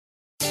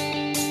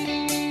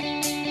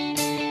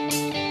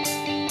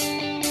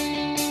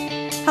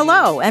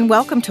Hello, and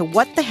welcome to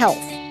What the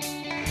Health.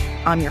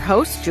 I'm your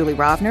host, Julie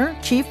Rovner,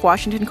 Chief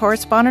Washington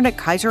Correspondent at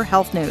Kaiser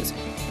Health News.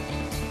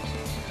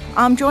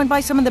 I'm joined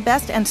by some of the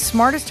best and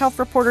smartest health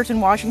reporters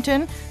in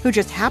Washington, who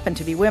just happen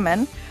to be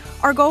women.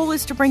 Our goal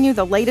is to bring you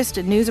the latest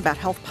news about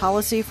health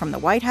policy from the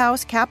White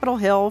House, Capitol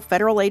Hill,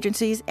 federal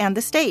agencies, and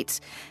the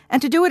states.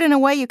 And to do it in a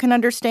way you can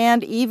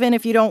understand even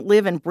if you don't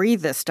live and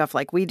breathe this stuff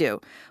like we do.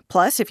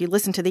 Plus, if you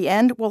listen to the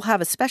end, we'll have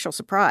a special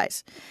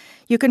surprise.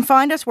 You can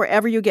find us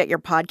wherever you get your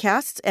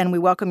podcasts, and we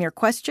welcome your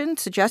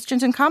questions,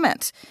 suggestions, and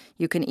comments.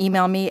 You can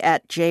email me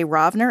at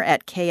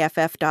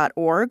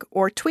jrovner@kff.org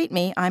or tweet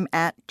me. I'm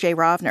at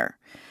jrovner.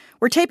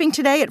 We're taping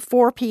today at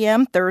 4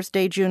 p.m.,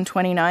 Thursday, June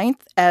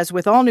 29th. As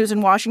with all news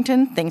in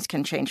Washington, things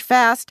can change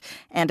fast.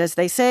 And as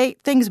they say,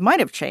 things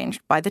might have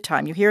changed by the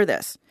time you hear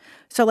this.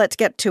 So let's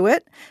get to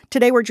it.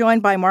 Today we're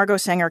joined by Margot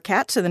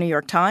Sanger-Katz of the New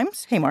York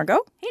Times. Hey, Margot.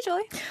 Hey,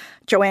 Julie.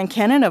 Joanne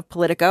Kennan of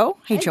Politico.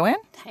 Hey, Joanne.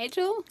 Hey,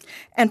 Jewel.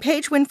 And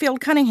Paige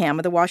Winfield Cunningham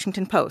of the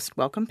Washington Post.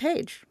 Welcome,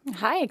 Paige.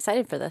 Hi,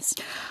 excited for this.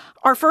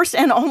 Our first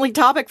and only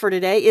topic for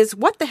today is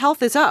what the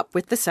health is up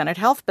with the Senate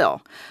health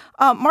bill.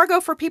 Margot,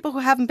 for people who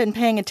haven't been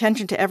paying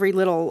attention to every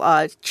little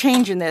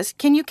change in this,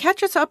 can you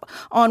catch us up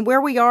on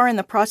where we are in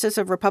the process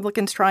of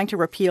Republicans trying to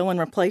repeal and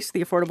replace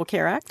the Affordable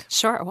Care Act?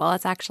 Sure. Well,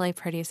 it's actually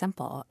pretty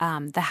simple.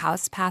 The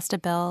House passed a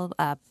bill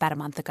about a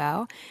month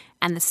ago,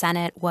 and the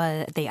Senate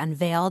they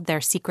unveiled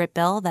their secret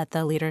bill that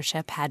the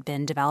leadership had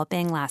been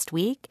developing last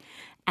week.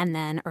 And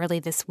then early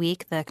this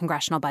week, the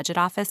Congressional Budget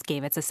Office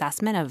gave its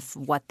assessment of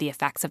what the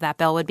effects of that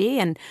bill would be.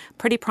 And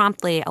pretty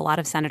promptly, a lot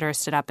of senators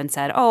stood up and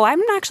said,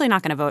 I'm actually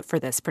not going to vote for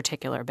this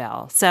particular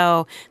bill.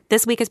 So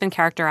this week has been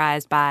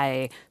characterized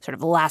by sort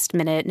of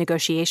last-minute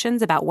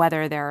negotiations about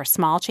whether there are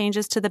small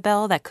changes to the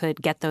bill that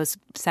could get those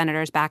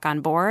senators back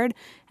on board.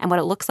 And what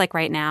it looks like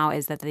right now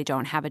is that they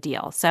don't have a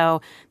deal.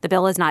 So the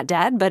bill is not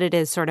dead, but it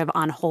is sort of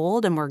on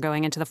hold, and we're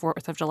going into the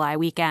 4th of July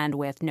weekend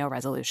with no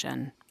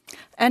resolution.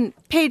 And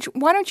Paige,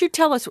 why don't you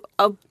tell us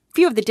a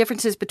few of the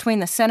differences between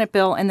the Senate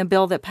bill and the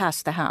bill that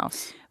passed the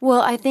House?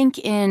 Well, I think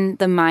in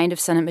the mind of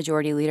Senate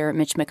Majority Leader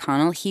Mitch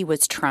McConnell, he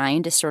was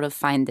trying to sort of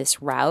find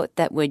this route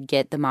that would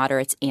get the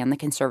moderates and the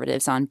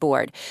conservatives on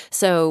board.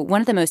 So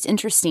one of the most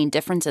interesting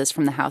differences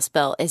from the House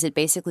bill is it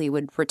basically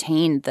would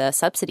retain the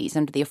subsidies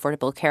under the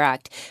Affordable Care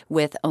Act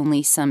with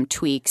only some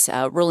tweaks,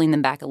 rolling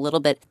them back a little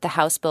bit. The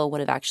House bill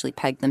would have actually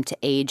pegged them to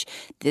age.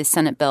 The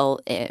Senate bill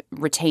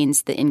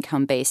retains the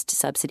income-based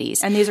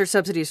subsidies. And these are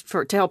subsidies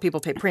to help people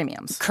pay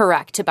premiums.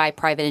 Correct, to buy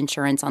private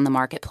insurance on the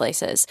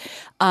marketplaces.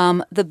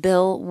 The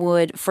bill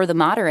would, for the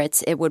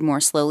moderates, it would more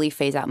slowly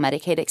phase out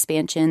Medicaid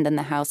expansion than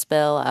the House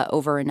bill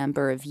over a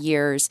number of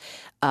years.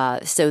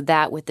 So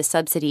that with the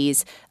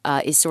subsidies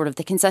is sort of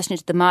the concession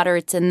to the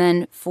moderates. And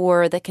then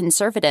for the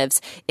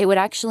conservatives, it would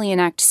actually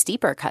enact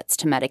steeper cuts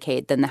to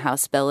Medicaid than the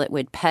House bill. It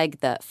would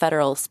peg the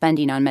federal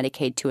spending on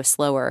Medicaid to a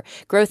slower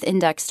growth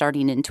index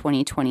starting in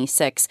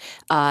 2026.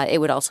 It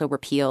would also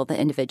repeal the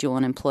individual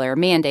and employer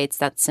mandates.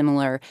 That's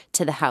similar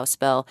to the House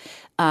bill.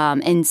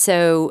 And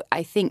so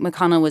I think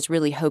McConnell was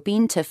really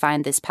hoping to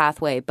find this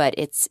pathway, but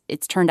it's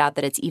turned out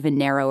that it's even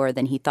narrower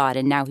than he thought.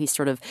 And now he's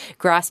sort of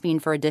grasping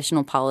for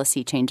additional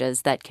policy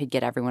changes that could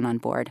get everyone on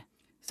board.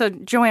 So,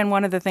 Joanne,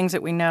 one of the things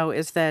that we know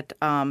is that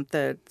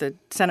the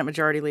Senate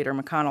Majority Leader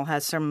McConnell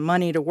has some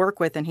money to work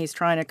with, and he's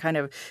trying to kind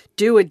of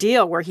do a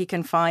deal where he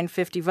can find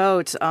 50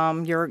 votes.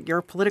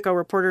 Your Politico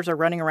reporters are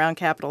running around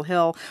Capitol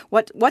Hill.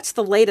 What's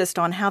the latest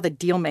on how the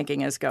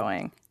deal-making is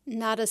going?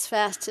 Not as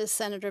fast as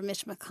Senator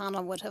Mitch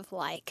McConnell would have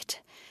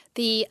liked.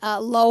 The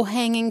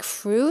low-hanging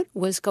fruit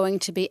was going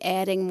to be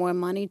adding more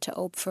money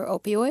for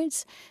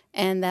opioids.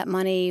 And that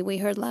money, we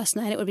heard last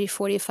night, it would be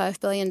 $45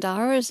 billion.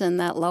 And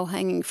that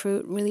low-hanging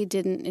fruit really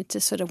didn't, it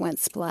just sort of went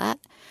splat.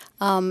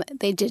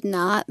 They did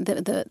not.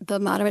 The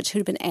moderates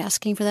who'd been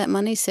asking for that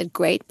money said,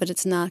 great, but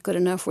it's not good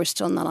enough. We're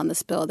still not on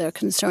this bill. They're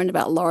concerned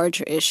about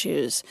larger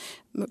issues,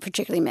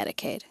 particularly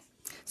Medicaid.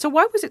 So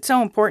why was it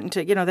so important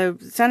to, the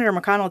Senator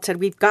McConnell said,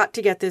 we've got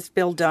to get this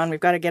bill done. We've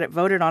got to get it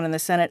voted on in the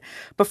Senate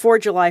before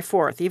July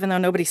 4th, even though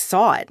nobody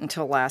saw it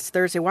until last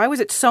Thursday. Why was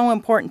it so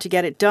important to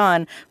get it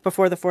done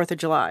before the 4th of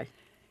July?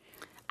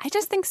 I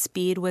just think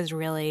speed was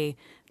really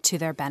to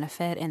their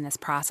benefit in this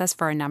process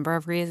for a number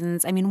of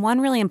reasons. I mean,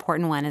 one really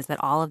important one is that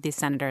all of these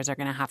senators are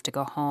going to have to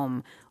go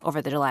home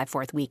over the July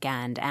 4th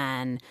weekend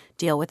and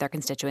deal with their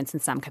constituents in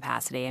some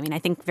capacity. I mean, I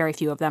think very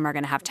few of them are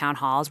going to have town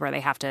halls where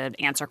they have to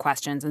answer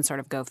questions and sort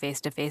of go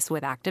face-to-face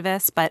with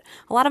activists, but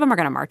a lot of them are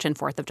going to march in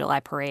 4th of July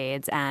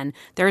parades, and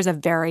there is a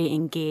very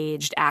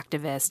engaged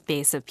activist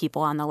base of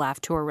people on the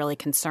left who are really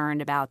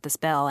concerned about this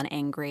bill and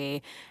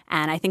angry.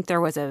 And I think there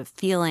was a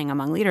feeling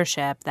among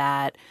leadership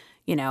that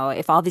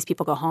if all these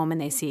people go home and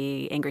they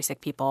see angry,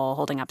 sick people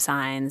holding up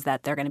signs,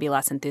 that they're going to be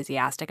less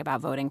enthusiastic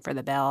about voting for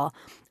the bill.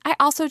 I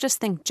also just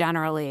think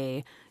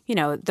generally,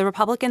 the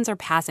Republicans are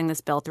passing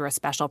this bill through a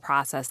special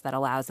process that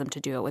allows them to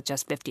do it with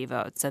just 50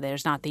 votes. So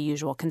there's not the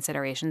usual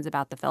considerations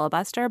about the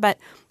filibuster, but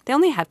they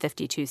only have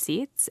 52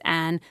 seats,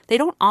 and they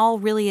don't all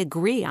really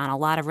agree on a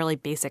lot of really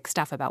basic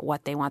stuff about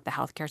what they want the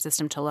healthcare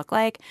system to look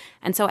like.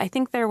 And so I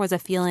think there was a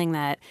feeling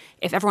that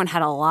if everyone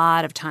had a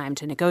lot of time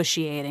to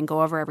negotiate and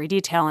go over every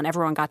detail and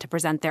everyone got to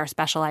present their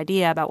special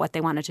idea about what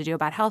they wanted to do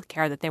about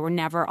healthcare, that they were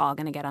never all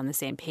going to get on the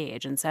same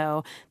page. And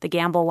so the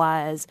gamble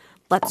was,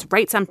 let's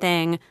write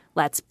something,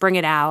 let's bring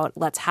it out,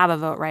 let's have a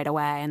vote right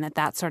away, and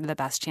that's sort of the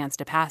best chance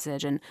to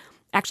passage. And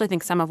I actually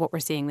think some of what we're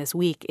seeing this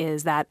week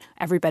is that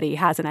everybody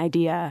has an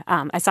idea.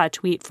 I saw a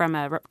tweet from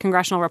a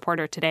congressional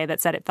reporter today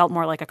that said it felt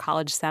more like a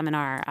college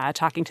seminar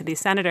talking to these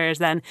senators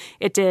than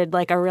it did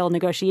like a real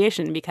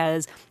negotiation,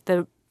 because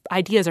the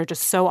ideas are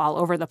just so all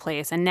over the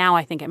place. And now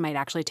I think it might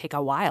actually take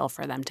a while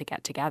for them to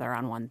get together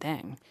on one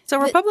thing. So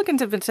Republicans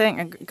have been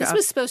saying... This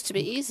was supposed to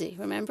be easy,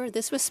 remember?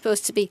 This was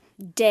supposed to be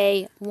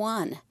day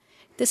one.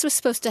 This was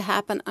supposed to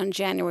happen on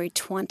January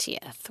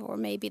 20th or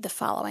maybe the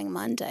following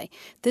Monday.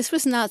 This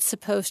was not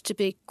supposed to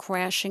be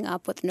crashing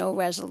up with no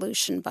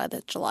resolution by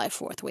the July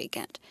 4th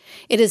weekend.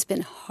 It has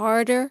been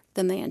harder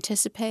than they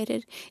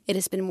anticipated. It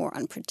has been more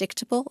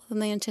unpredictable than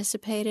they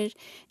anticipated.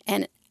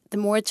 And the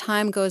more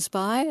time goes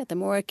by, the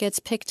more it gets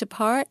picked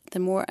apart, the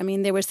more,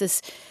 there was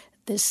this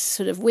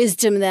sort of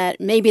wisdom that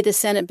maybe the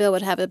Senate bill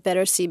would have a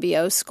better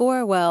CBO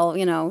score. Well,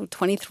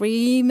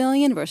 23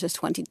 million versus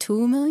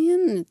 22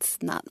 million, it's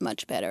not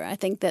much better. I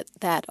think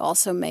that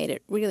also made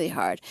it really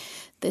hard.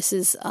 This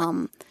is,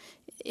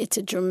 it's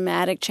a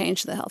dramatic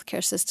change to the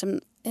healthcare system.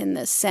 In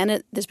the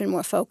Senate, there's been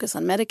more focus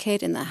on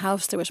Medicaid. In the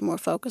House, there was more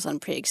focus on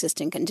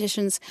pre-existing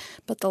conditions.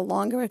 But the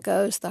longer it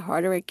goes, the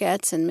harder it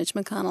gets. And Mitch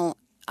McConnell,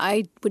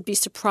 I would be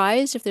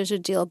surprised if there's a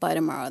deal by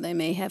tomorrow. They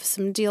may have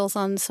some deals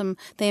on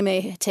they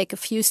may take a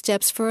few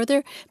steps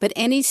further, but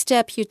any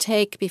step you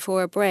take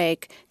before a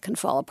break can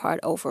fall apart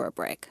over a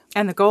break.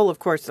 And the goal, of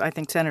course, I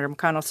think Senator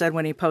McConnell said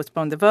when he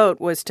postponed the vote,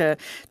 was to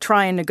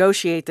try and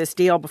negotiate this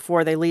deal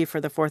before they leave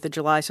for the 4th of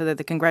July so that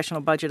the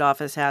Congressional Budget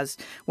Office has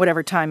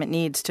whatever time it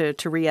needs to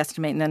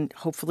re-estimate and then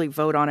hopefully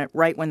vote on it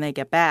right when they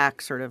get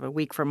back, sort of a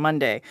week from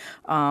Monday.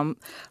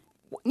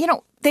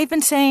 They've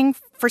been saying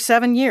for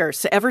 7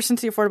 years, ever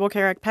since the Affordable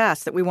Care Act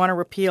passed, that we want to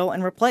repeal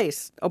and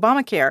replace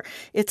Obamacare.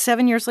 It's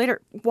 7 years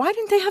later. Why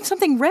didn't they have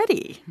something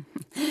ready?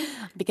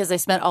 Because they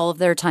spent all of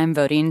their time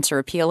voting to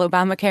repeal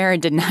Obamacare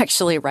and didn't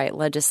actually write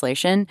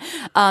legislation.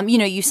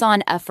 You saw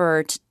an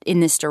effort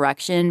in this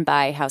direction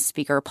by House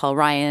Speaker Paul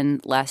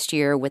Ryan last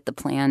year with the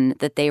plan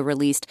that they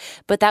released.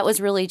 But that was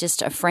really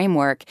just a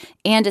framework.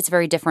 And it's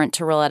very different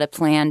to roll out a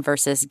plan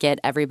versus get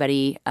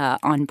everybody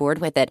on board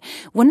with it.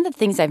 One of the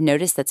things I've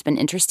noticed that's been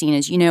interesting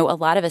is, a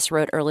lot of us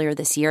wrote earlier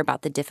this year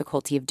about the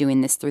difficulty of doing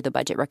this through the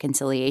budget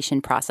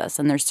reconciliation process.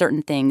 And there's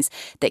certain things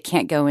that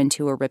can't go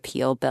into a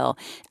repeal bill.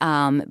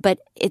 But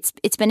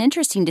it's been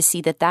interesting to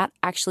see that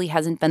actually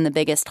hasn't been the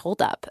biggest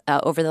holdup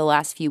over the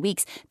last few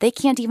weeks. They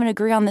can't even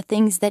agree on the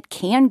things that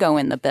can go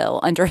in the bill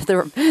under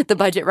the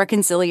budget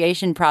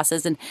reconciliation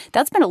process. And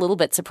that's been a little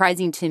bit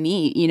surprising to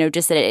me,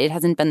 just that it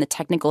hasn't been the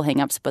technical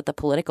hangups, but the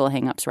political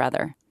hangups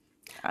rather.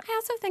 I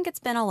also think it's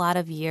been a lot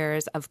of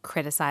years of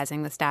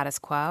criticizing the status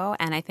quo,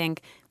 and I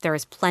think there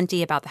is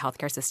plenty about the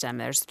healthcare system.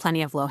 There's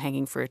plenty of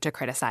low-hanging fruit to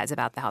criticize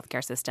about the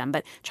healthcare system,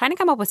 but trying to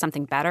come up with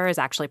something better is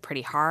actually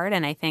pretty hard,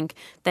 and I think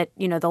that,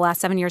 the last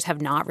 7 years have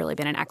not really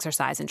been an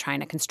exercise in trying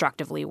to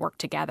constructively work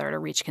together to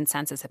reach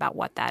consensus about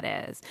what that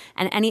is.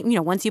 And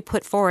once you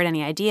put forward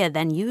any idea,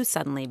 then you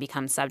suddenly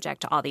become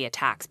subject to all the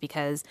attacks,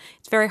 because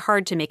it's very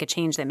hard to make a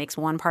change that makes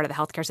one part of the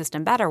healthcare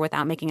system better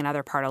without making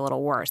another part a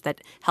little worse,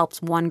 that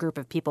helps one group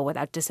of people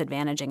without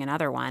disadvantaging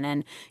another one.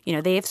 And,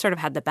 they've sort of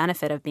had the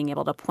benefit of being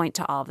able to point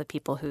to all of the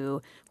people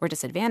who were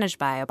disadvantaged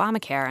by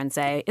Obamacare and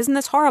say, isn't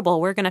this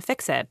horrible? We're going to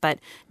fix it. But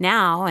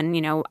now, and,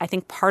 I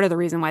think part of the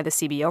reason why the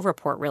CBO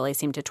report really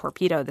seemed to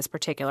torpedo this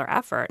particular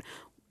effort,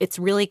 it's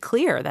really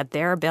clear that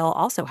their bill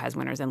also has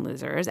winners and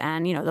losers.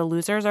 And, the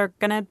losers are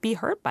going to be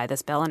hurt by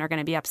this bill and are going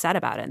to be upset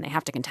about it. And they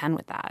have to contend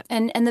with that.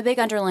 And the big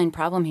underlying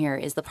problem here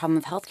is the problem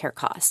of healthcare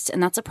costs.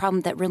 And that's a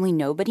problem that really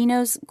nobody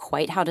knows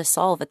quite how to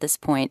solve at this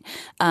point.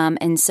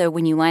 And so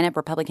when you line up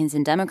Republicans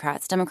and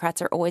Democrats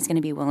are always going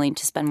to be willing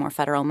to spend more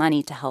federal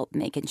money to help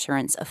make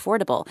insurance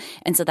affordable.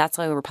 And so that's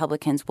why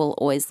Republicans will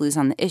always lose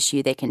on the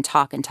issue. They can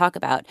talk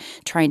about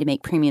trying to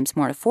make premiums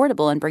more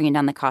affordable and bringing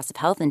down the cost of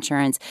health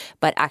insurance,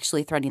 but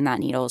actually threading that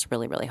needle is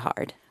really, really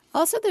hard.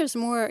 Also, there's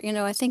more,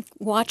 I think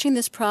watching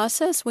this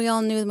process, we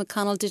all knew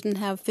McConnell didn't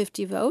have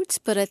 50 votes,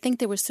 but I think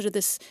there was sort of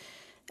this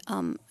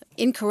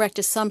incorrect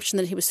assumption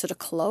that he was sort of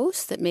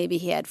close, that maybe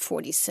he had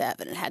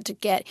 47 and had to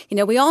get,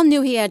 we all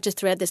knew he had to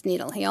thread this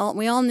needle.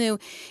 We all knew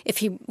if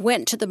he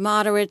went to the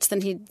moderates,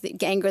 then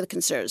he'd anger the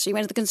conservatives. If he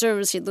went to the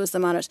conservatives, he'd lose the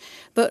moderates.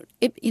 But,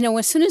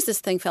 as soon as this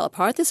thing fell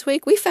apart this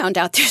week, we found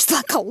out there's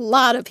like a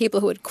lot of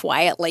people who had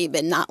quietly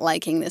been not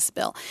liking this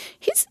bill.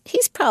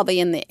 He's probably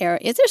in the area.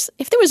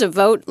 If there was a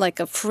vote, like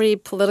a free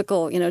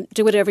political,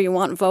 do whatever you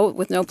want vote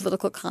with no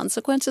political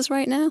consequences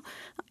right now,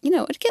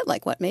 it'd get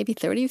like, maybe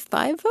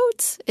 35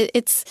 votes?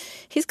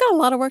 He's got a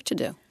lot of work to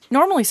do.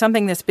 normally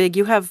something this big,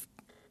 you have,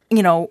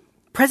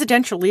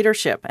 presidential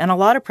leadership, and a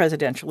lot of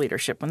presidential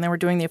leadership. When they were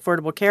doing the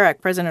Affordable Care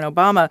Act, President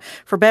Obama,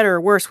 for better or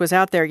worse, was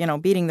out there,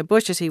 beating the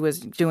bushes. He was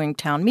doing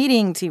town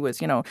meetings. He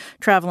was,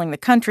 traveling the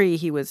country.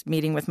 He was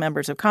meeting with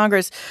members of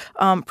Congress.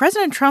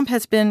 President Trump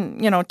has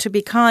been, to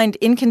be kind,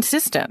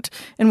 inconsistent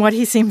in what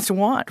he seems to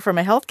want from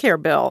a health care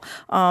bill.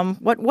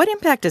 What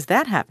impact is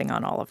that having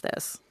on all of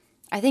this?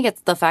 I think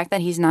it's the fact that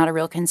he's not a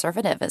real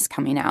conservative is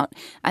coming out.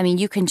 I mean,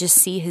 you can just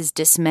see his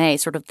dismay,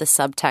 sort of the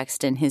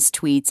subtext in his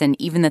tweets and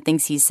even the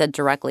things he said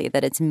directly,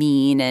 that it's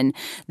mean and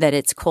that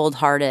it's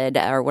cold-hearted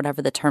or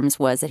whatever the terms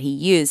was that he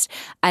used.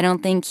 I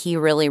don't think he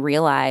really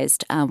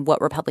realized what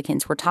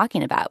Republicans were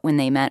talking about when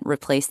they meant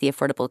replace the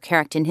Affordable Care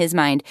Act. In his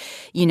mind,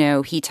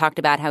 he talked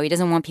about how he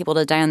doesn't want people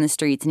to die on the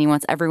streets and he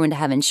wants everyone to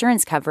have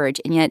insurance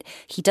coverage. And yet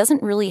he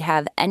doesn't really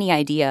have any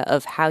idea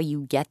of how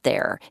you get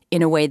there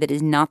in a way that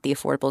is not the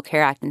Affordable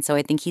Care Act. And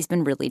so I think he's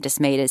been really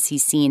dismayed as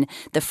he's seen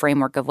the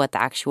framework of what the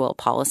actual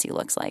policy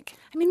looks like.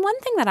 I mean, one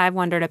thing that I've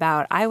wondered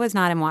about, I was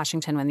not in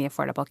Washington when the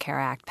Affordable Care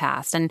Act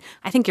passed, and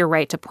I think you're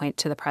right to point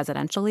to the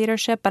presidential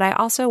leadership, but I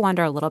also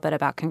wonder a little bit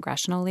about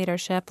congressional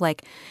leadership.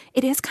 Like,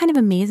 it is kind of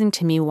amazing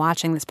to me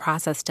watching this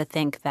process to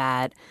think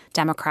that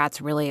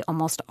Democrats, really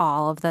almost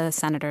all the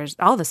senators in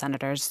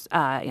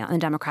the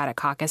Democratic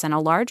caucus and a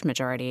large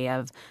majority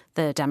of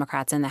the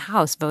Democrats in the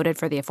House voted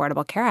for the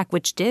Affordable Care Act,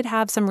 which did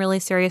have some really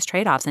serious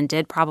trade-offs and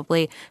did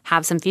probably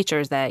have some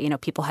features that,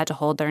 people had to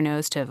hold their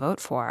nose to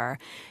vote for.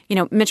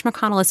 Mitch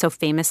McConnell is so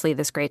famously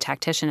this great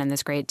tactician and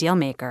this great deal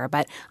maker.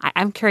 But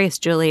I'm curious,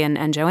 Julie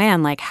and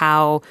Joanne, like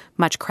how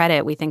much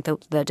credit we think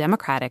the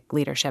Democratic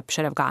leadership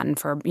should have gotten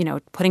for,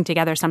 putting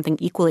together something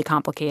equally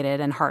complicated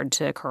and hard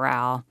to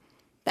corral.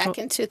 Back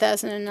in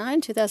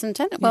 2009,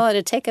 2010, well, it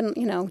had taken,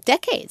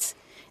 decades.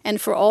 And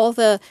for all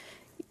the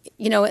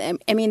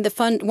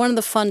one of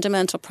the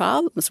fundamental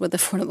problems with the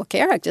Affordable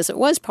Care Act is it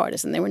was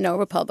partisan. There were no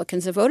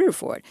Republicans that voted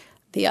for it.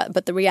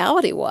 But the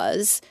reality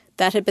was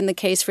that had been the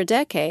case for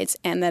decades,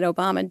 and that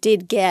Obama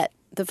did get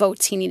the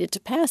votes he needed to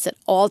pass it.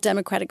 All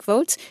Democratic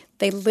votes,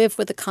 they live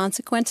with the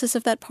consequences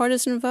of that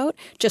partisan vote,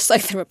 just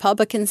like the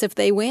Republicans, if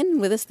they win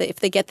with this, if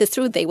they get this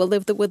through, they will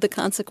live with the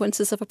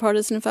consequences of a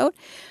partisan vote.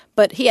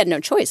 But he had no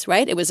choice,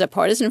 right? It was a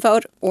partisan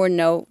vote or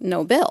no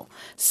bill.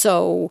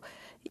 So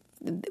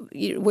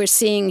we're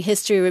seeing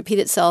history repeat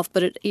itself,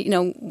 but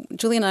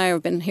Julie and I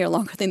have been here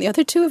longer than the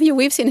other two of you.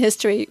 We've seen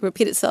history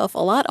repeat itself a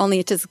lot, only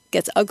it just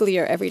gets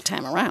uglier every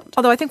time around.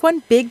 Although I think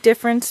one big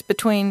difference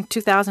between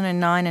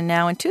 2009 and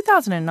now, in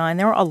 2009,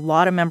 there were a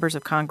lot of members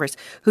of Congress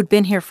who'd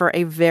been here for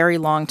a very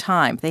long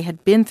time. They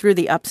had been through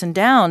the ups and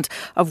downs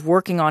of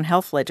working on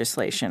health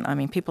legislation. I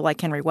mean, people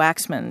like Henry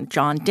Waxman,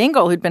 John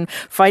Dingell, who'd been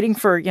fighting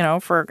for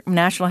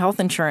national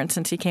health insurance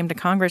since he came to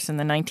Congress in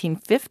the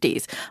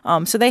 1950s.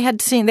 So they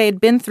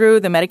had been through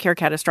the Medicare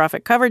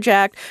Catastrophic Coverage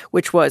Act,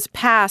 which was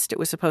passed. It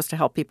was supposed to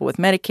help people with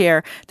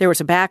Medicare. There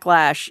was a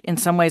backlash in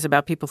some ways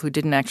about people who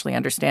didn't actually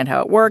understand how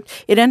it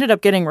worked. It ended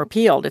up getting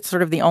repealed. It's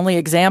sort of the only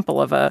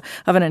example of an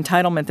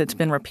entitlement that's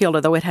been repealed,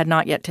 although it had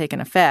not yet taken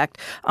effect.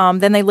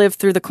 Then they lived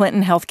through the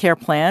Clinton health care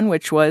plan,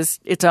 which was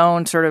its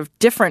own sort of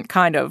different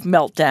kind of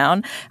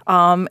meltdown.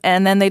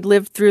 And then they'd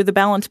lived through the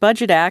Balanced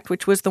Budget Act,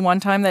 which was the one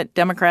time that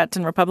Democrats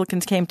and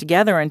Republicans came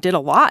together and did a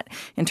lot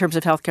in terms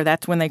of health care.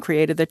 That's when they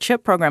created the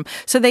CHIP program.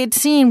 So they'd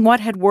seen what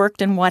had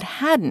worked and what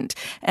hadn't.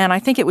 And I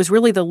think it was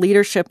really the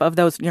leadership of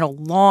those,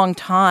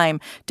 long-time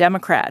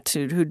Democrats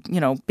who'd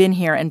been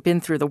here and been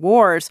through the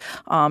wars.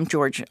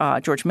 George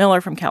Miller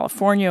from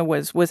California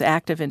was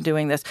active in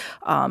doing this.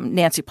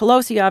 Nancy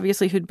Pelosi,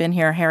 obviously, who'd been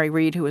here. Harry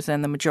Reid, who was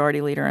then the majority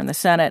leader in the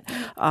Senate.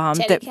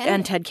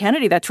 And Ted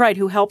Kennedy, that's right,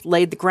 who helped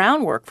lay the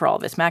groundwork for all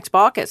this. Max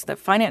Baucus, the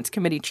Finance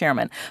Committee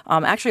chairman.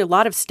 Actually, a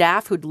lot of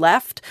staff who'd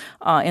left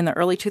in the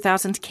early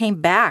 2000s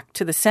came back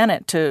to the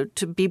Senate to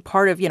be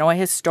part of, a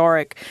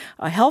historic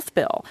health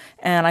bill.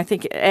 And I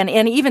think, and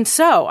even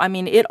so, I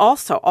mean, it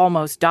also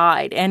almost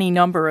died any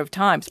number of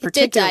times. It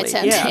did die.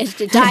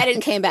 It died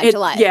and came back to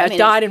life. Yeah, it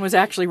died and was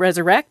actually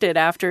resurrected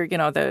after,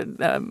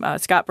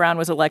 Scott Brown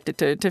was elected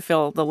to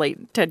fill the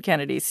late Ted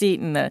Kennedy seat,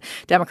 and the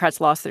Democrats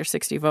lost their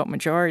 60-vote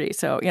majority.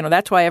 So,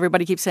 that's why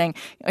everybody keeps saying,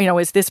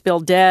 is this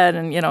bill dead?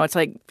 And, it's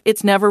like,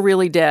 it's never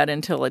really dead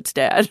until it's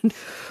dead.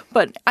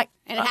 But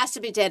And it has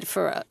to be dead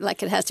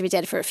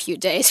for a few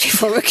days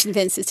before we're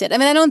convinced it's dead. I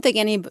mean, I don't think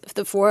any of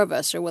the four of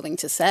us are willing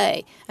to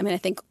say. I mean, I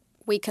think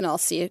we can all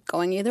see it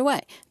going either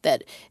way.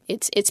 That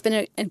it's been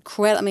an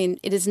incredible. I mean,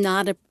 it has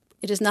not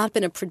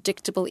been a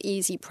predictable,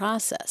 easy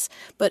process.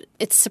 But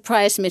it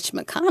surprised Mitch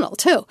McConnell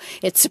too.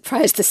 It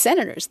surprised the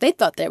senators. They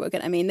thought they were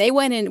going. I mean, they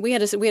went in. We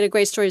had a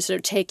great story to sort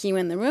of take you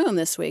in the room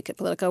this week at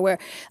Politico, where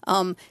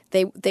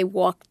they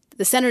walked.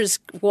 the senators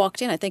walked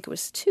in. I think it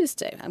was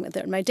Tuesday.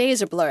 My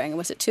days are blurring.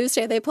 Was it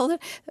Tuesday they pulled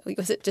it?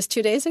 Was it just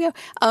 2 days ago?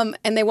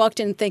 And they walked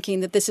in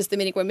thinking that this is the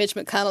meeting where Mitch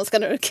McConnell's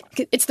going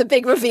to, it's the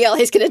big reveal.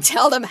 He's going to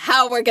tell them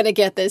how we're going to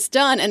get this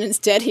done. And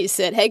instead he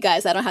said, hey,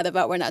 guys, I don't have the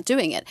vote. We're not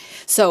doing it.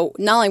 So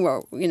not only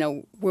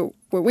were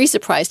we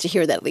surprised to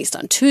hear that at least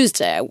on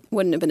Tuesday. I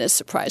wouldn't have been as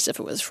surprised if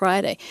it was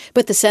Friday.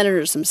 But the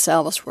senators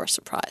themselves were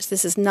surprised.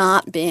 This has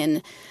not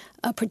been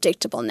a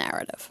predictable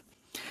narrative.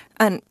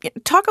 And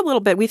talk a little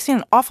bit. We've seen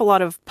an awful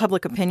lot of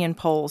public opinion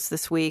polls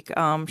this week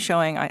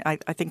showing, I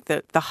think,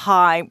 that the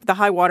high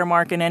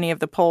watermark in any of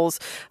the polls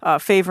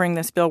favoring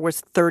this bill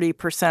was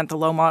 30%. The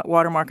low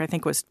watermark, I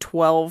think, was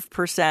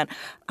 12%.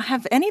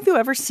 Have any of you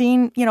ever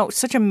seen,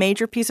 such a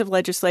major piece of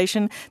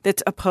legislation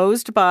that's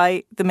opposed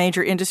by the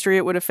major industry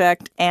it would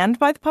affect and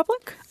by the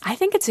public? I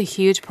think it's a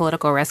huge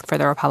political risk for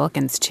the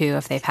Republicans, too,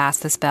 if they pass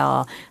this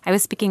bill. I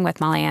was speaking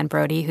with Molly Ann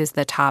Brody, who's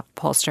the top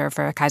pollster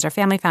for Kaiser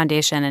Family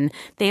Foundation, and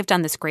they've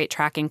done this great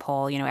tracking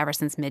poll, ever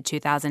since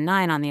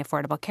mid-2009 on the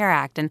Affordable Care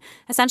Act. And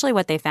essentially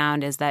what they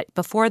found is that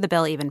before the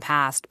bill even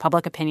passed,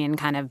 public opinion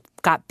kind of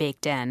got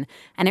baked in,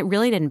 and it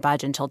really didn't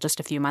budge until just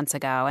a few months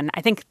ago. And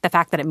I think the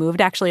fact that it moved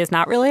actually is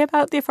not really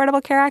about the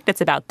Affordable Care Act. It's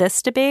about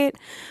this debate.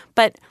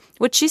 But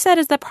what she said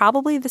is that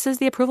probably this is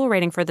the approval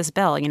rating for this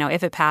bill.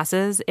 If it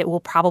passes, it will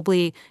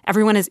probably it's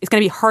going to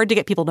be hard to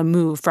get people to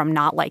move from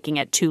not liking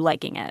it to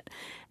liking it.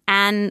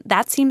 And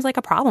that seems like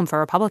a problem for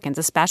Republicans,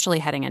 especially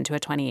heading into a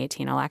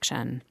 2018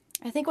 election.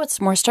 I think what's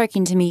more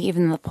striking to me,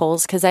 even in the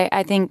polls, because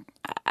I think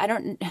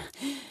I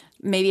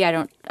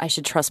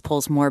should trust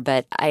polls more,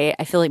 but I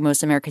feel like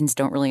most Americans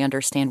don't really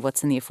understand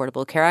what's in the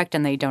Affordable Care Act,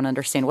 and they don't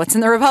understand what's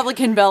in the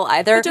Republican bill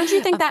either. But don't you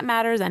think that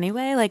matters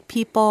anyway? Like,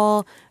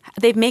 people,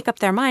 they make up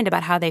their mind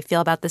about how they feel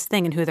about this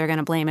thing and who they're going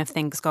to blame if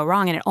things go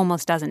wrong, and it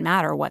almost doesn't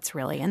matter what's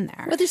really in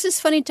there. Well, there's this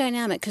funny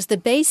dynamic because the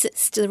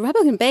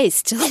Republican base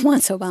still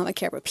wants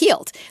Obamacare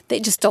repealed.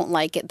 They just don't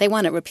like it. They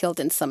want it repealed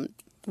in some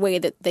way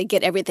that they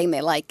get everything they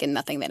like and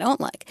nothing they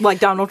don't like. Like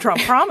Donald Trump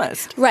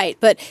promised. Right.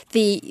 But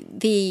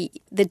the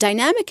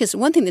dynamic is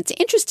one thing that's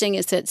interesting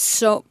is that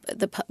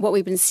what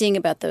we've been seeing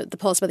about the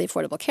polls about the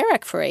Affordable Care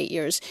Act for 8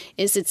 years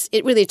is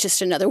it really is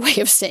just another way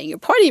of saying your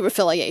party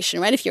affiliation,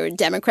 right? If you're a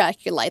Democrat,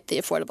 you like the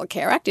Affordable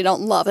Care Act. You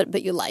don't love it,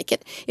 but you like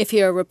it. If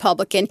you're a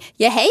Republican,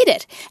 you hate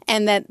it.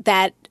 And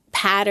that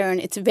pattern,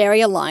 it's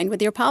very aligned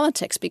with your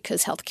politics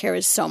because healthcare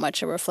is so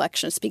much a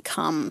reflection. It's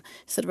become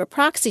sort of a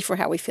proxy for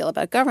how we feel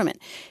about government.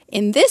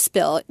 In this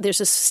bill, there's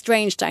a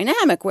strange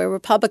dynamic where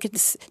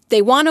Republicans,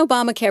 they want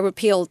Obamacare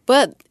repealed,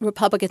 but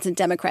Republicans and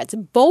Democrats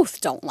both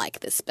don't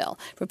like this bill.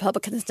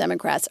 Republicans and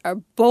Democrats are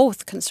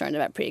both concerned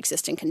about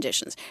pre-existing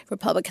conditions.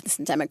 Republicans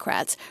and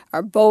Democrats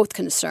are both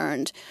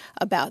concerned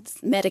about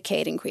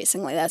Medicaid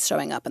increasingly. That's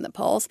showing up in the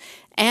polls.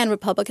 And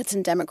Republicans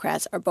and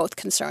Democrats are both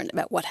concerned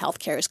about what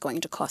healthcare is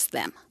going to cost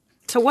them.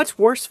 So what's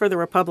worse for the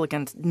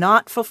Republicans,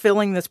 not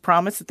fulfilling this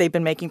promise that they've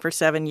been making for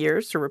 7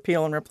 years to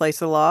repeal and replace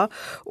the law,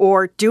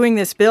 or doing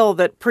this bill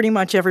that pretty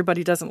much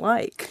everybody doesn't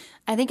like?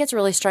 I think it's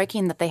really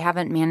striking that they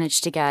haven't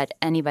managed to get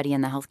anybody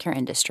in the healthcare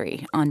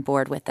industry on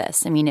board with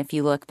this. I mean, if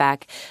you look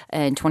back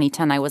in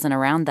 2010, I wasn't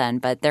around then,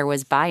 but there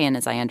was buy-in,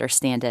 as I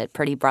understand it,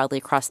 pretty broadly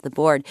across the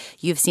board.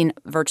 You've seen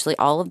virtually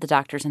all of the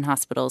doctors and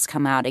hospitals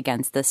come out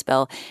against this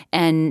bill,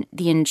 and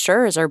the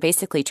insurers are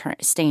basically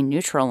staying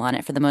neutral on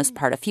it for the most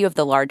part. A few of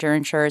the larger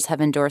insurers have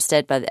endorsed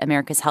it, but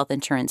America's Health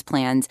Insurance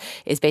Plans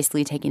is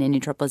basically taking a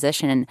neutral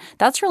position. And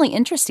that's really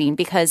interesting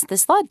because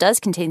this law does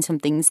contain some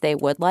things they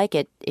would like.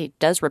 It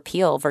does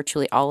repeal virtually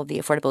all of the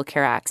Affordable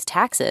Care Act's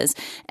taxes,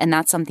 and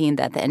that's something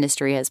that the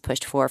industry has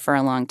pushed for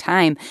a long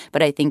time.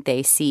 But I think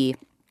they see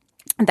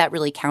that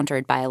really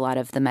countered by a lot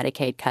of the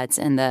Medicaid cuts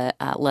and the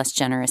less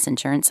generous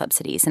insurance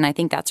subsidies. And I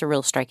think that's a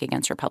real strike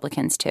against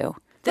Republicans, too.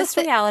 This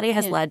reality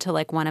has led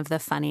to one of the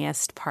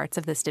funniest parts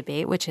of this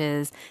debate, which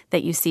is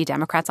that you see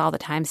Democrats all the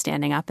time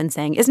standing up and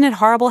saying, isn't it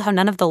horrible how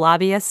none of the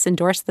lobbyists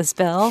endorsed this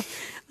bill?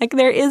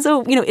 There is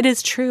it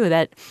is true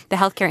that the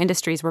healthcare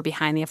industries were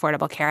behind the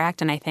Affordable Care Act,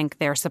 and I think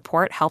their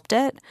support helped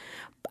it.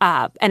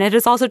 And it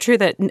is also true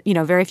that,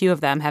 very few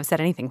of them have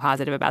said anything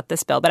positive about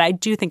this bill. But I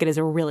do think it is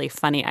a really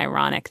funny,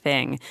 ironic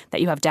thing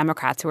that you have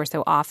Democrats who are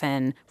so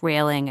often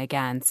railing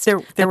against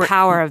the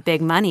power of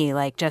big money,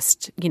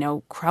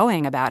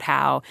 crowing about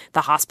how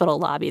the hospital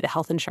lobby, the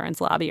health insurance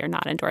lobby are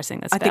not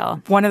endorsing this bill. I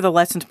think one of the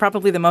lessons,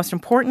 probably the most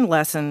important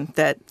lesson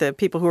that the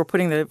people who are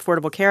putting the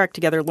Affordable Care Act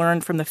together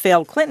learned from the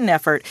failed Clinton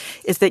effort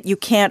is that you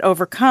can't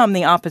overcome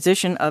the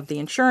opposition of the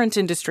insurance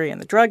industry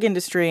and the drug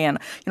industry and,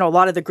 a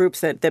lot of the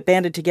groups that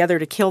banded together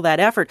to kill that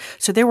effort.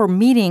 So there were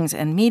meetings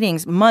and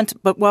meetings, months.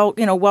 But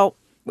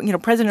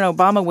President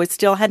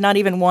Obama had not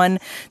even won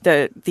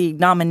the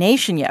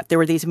nomination yet. There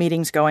were these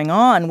meetings going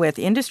on with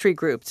industry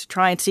groups to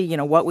try and see,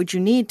 what would you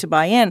need to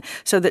buy in?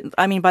 So that,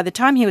 by the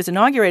time he was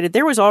inaugurated,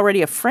 there was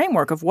already a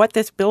framework of what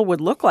this bill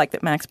would look like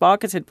that Max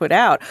Baucus had put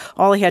out.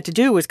 All he had to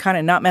do was kind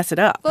of not mess it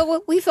up. Well,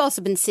 what we've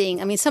also been seeing,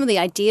 some of the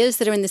ideas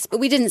that are in this, but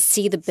we didn't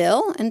see the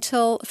bill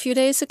until a few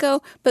days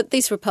ago, but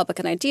these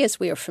Republican ideas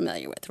we are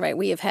familiar with, right?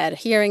 We have had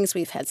hearings,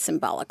 we've had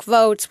symbolic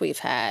votes, we've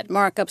had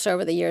markups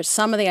over the years.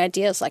 Some of the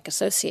ideas like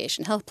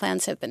association health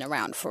plans have been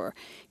around for,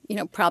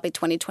 probably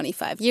 20,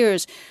 25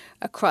 years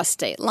across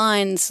state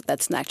lines.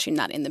 That's actually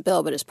not in the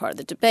bill, but as part of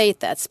the debate.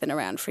 That's been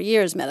around for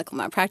years, medical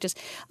malpractice,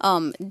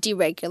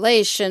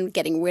 deregulation,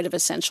 getting rid of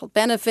essential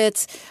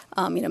benefits,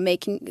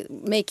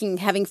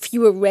 having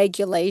fewer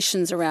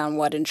regulations around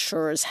what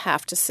insurers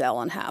have to sell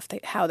and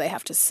how they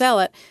have to sell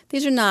it.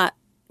 These are not.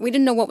 We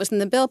didn't know what was in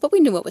the bill, but we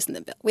knew what was in the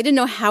bill. We didn't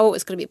know how it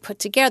was going to be put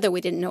together. We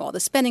didn't know all the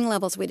spending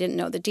levels. We didn't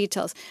know the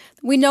details.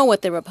 We know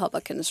what the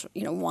Republicans,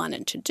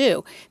 wanted to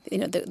do.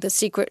 The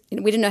secret.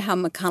 We didn't know how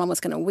McConnell was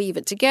going to weave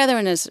it together,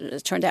 and as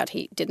it turned out,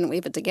 he didn't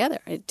weave it together.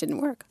 It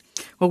didn't work.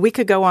 Well, we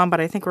could go on, but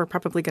I think we're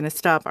probably going to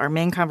stop our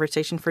main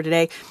conversation for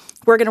today.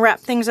 We're going to wrap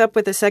things up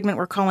with a segment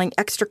we're calling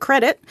Extra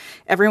Credit.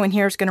 Everyone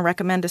here is going to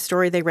recommend a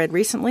story they read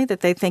recently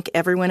that they think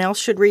everyone else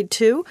should read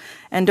too.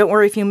 And don't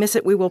worry if you miss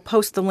it, we will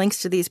post the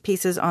links to these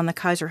pieces on the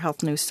Kaiser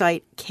Health News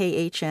site,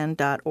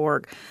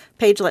 khn.org.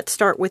 Paige, let's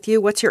start with you.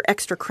 What's your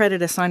extra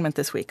credit assignment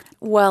this week?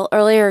 Well,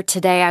 earlier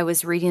today, I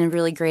was reading a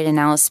really great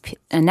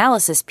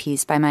analysis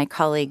piece by my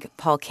colleague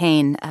Paul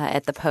Kane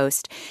at the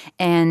Post,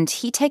 and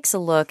he takes a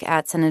look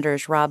at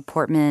Senators Rob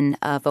Portman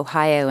of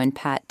Ohio and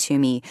Pat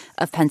Toomey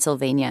of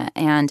Pennsylvania.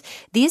 And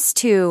these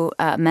two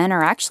men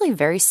are actually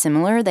very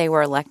similar. They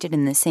were elected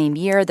in the same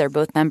year. They're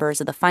both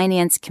members of the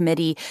Finance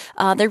Committee.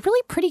 They're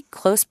really pretty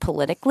close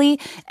politically,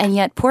 and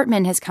yet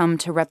Portman has come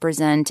to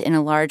represent in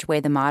a large way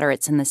the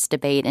moderates in this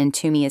debate, and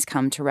Toomey has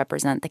come to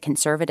represent the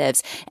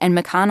conservatives. And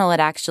McConnell had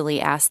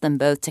actually asked them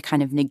both to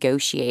kind of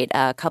negotiate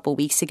a couple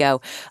weeks ago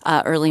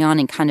early on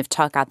and kind of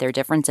talk out their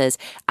differences.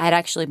 I had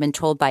actually been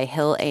told by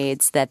Hill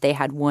aides that they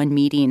had one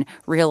meeting,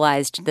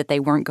 realized that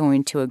they weren't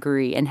going to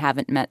agree, and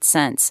haven't met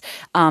since.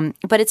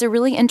 But it's a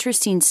really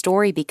interesting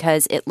story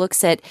because it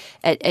looks at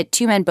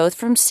two men, both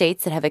from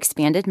states that have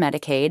expanded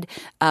Medicaid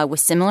with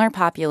similar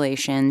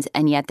populations,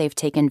 and yet they've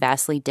taken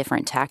vastly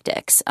different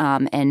tactics.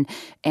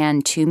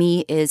 And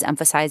Toomey is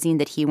emphasizing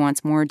that he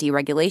wants more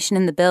deregulation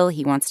in the bill.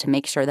 He wants to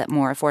make sure that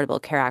more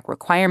Affordable Care Act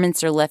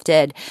requirements are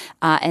lifted.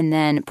 And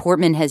then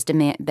Portman has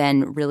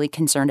been really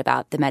concerned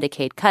about the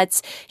Medicaid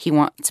cuts. He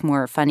wants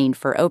more funding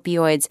for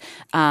opioids.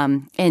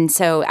 And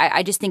so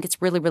I just think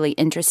it's really, really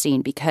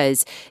interesting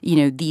because,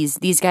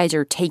 these guys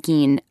are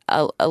taking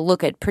a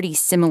look at pretty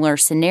similar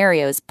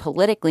scenarios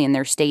politically in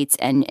their states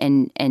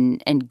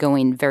and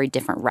going very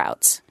different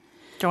routes.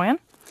 Joanne?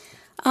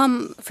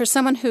 For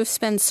someone who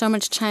spends so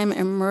much time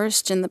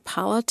immersed in the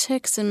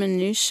politics and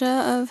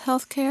minutia of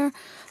healthcare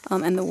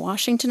and the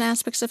Washington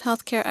aspects of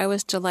healthcare, I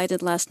was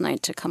delighted last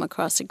night to come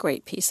across a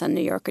great piece on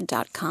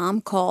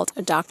NewYorker.com called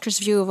A Doctor's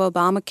View of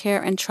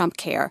Obamacare and Trump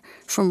Care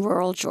from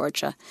Rural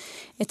Georgia.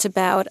 It's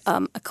about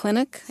a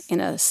clinic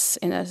in a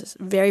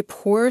very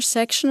poor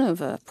section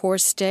of a poor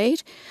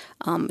state.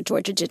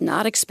 Georgia did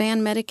not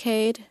expand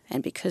Medicaid,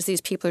 and because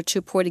these people are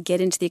too poor to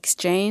get into the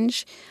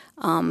exchange,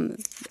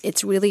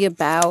 it's really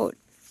about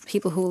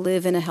people who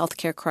live in a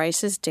healthcare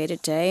crisis day to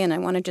day. And I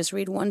want to just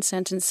read one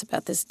sentence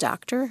about this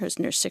doctor who's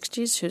in her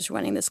 60s who's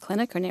running this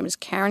clinic. Her name is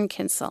Karen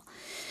Kinsel.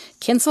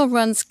 Kinsel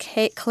runs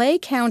Clay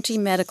County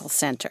Medical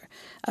Center,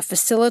 a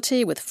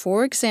facility with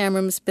 4 exam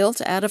rooms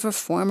built out of a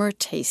former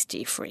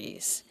Tasty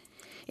Freeze.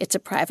 It's a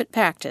private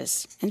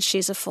practice, and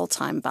she's a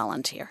full-time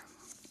volunteer.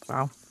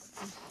 Wow.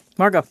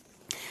 Margo.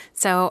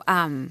 So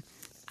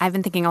I've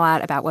been thinking a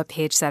lot about what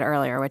Paige said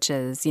earlier, which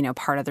is,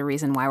 part of the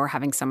reason why we're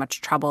having so much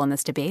trouble in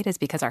this debate is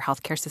because our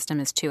healthcare system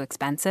is too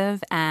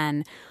expensive.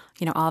 And,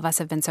 all of us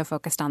have been so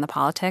focused on the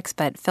politics.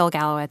 But Phil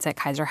Gallowitz at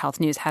Kaiser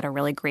Health News had a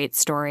really great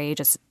story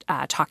just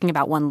talking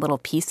about one little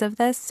piece of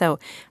this. So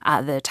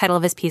the title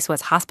of his piece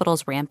was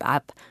Hospitals Ramp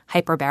Up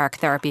Hyperbaric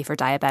Therapy for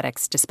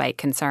Diabetics Despite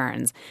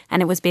Concerns.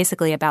 And it was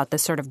basically about the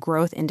sort of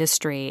growth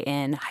industry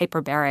in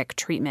hyperbaric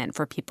treatment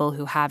for people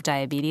who have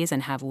diabetes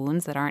and have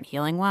wounds that aren't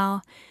healing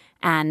well.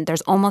 And there's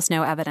almost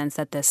no evidence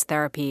that this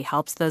therapy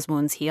helps those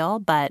wounds heal,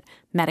 but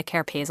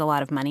Medicare pays a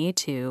lot of money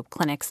to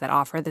clinics that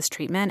offer this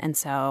treatment. And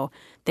so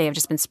they have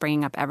just been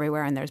springing up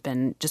everywhere, and there's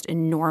been just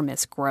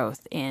enormous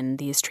growth in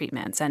these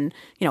treatments. And,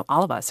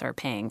 all of us are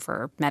paying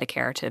for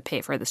Medicare to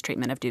pay for this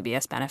treatment of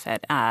dubious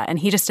benefit. And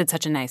he just did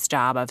such a nice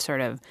job of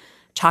sort of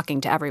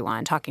talking to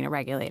everyone, talking to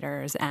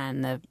regulators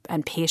and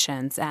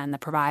patients and the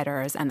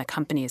providers and the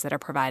companies that are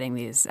providing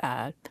these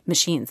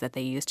machines that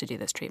they use to do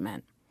this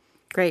treatment.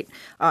 Great.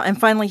 And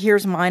finally,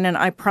 here's mine, and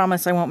I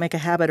promise I won't make a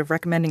habit of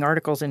recommending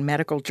articles in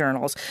medical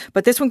journals.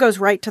 But this one goes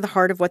right to the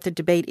heart of what the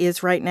debate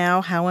is right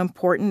now. How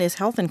important is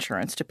health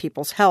insurance to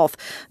people's health?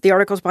 The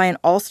article's by an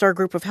all-star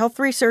group of health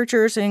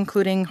researchers,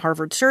 including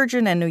Harvard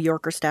surgeon and New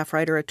Yorker staff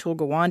writer Atul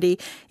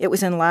Gawande. It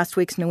was in last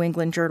week's New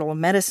England Journal of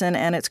Medicine,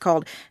 and it's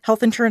called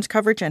Health Insurance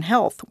Coverage and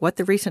Health, What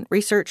the Recent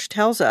Research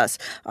Tells Us.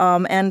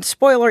 And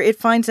spoiler, it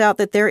finds out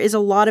that there is a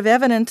lot of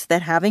evidence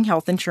that having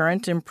health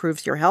insurance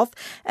improves your health,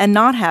 and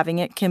not having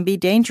it can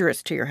be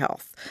dangerous to your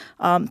health.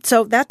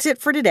 So that's it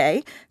for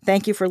today.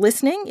 Thank you for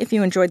listening. If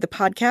you enjoyed the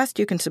podcast,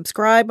 you can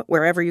subscribe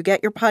wherever you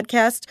get your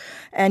podcasts.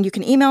 And you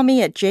can email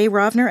me at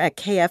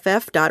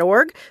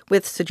jrovner@kff.org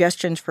with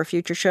suggestions for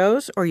future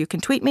shows, or you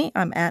can tweet me.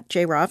 I'm at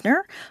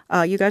jrovner.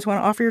 You guys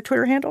want to offer your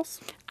Twitter handles?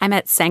 I'm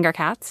at Sanger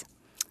Katz.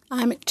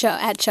 I'm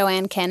at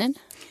Joanne Cannon.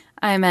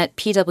 I'm at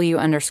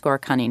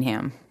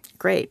PW_Cunningham.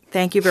 Great.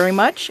 Thank you very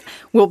much.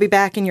 We'll be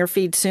back in your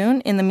feed soon.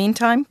 In the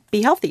meantime,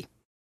 be healthy.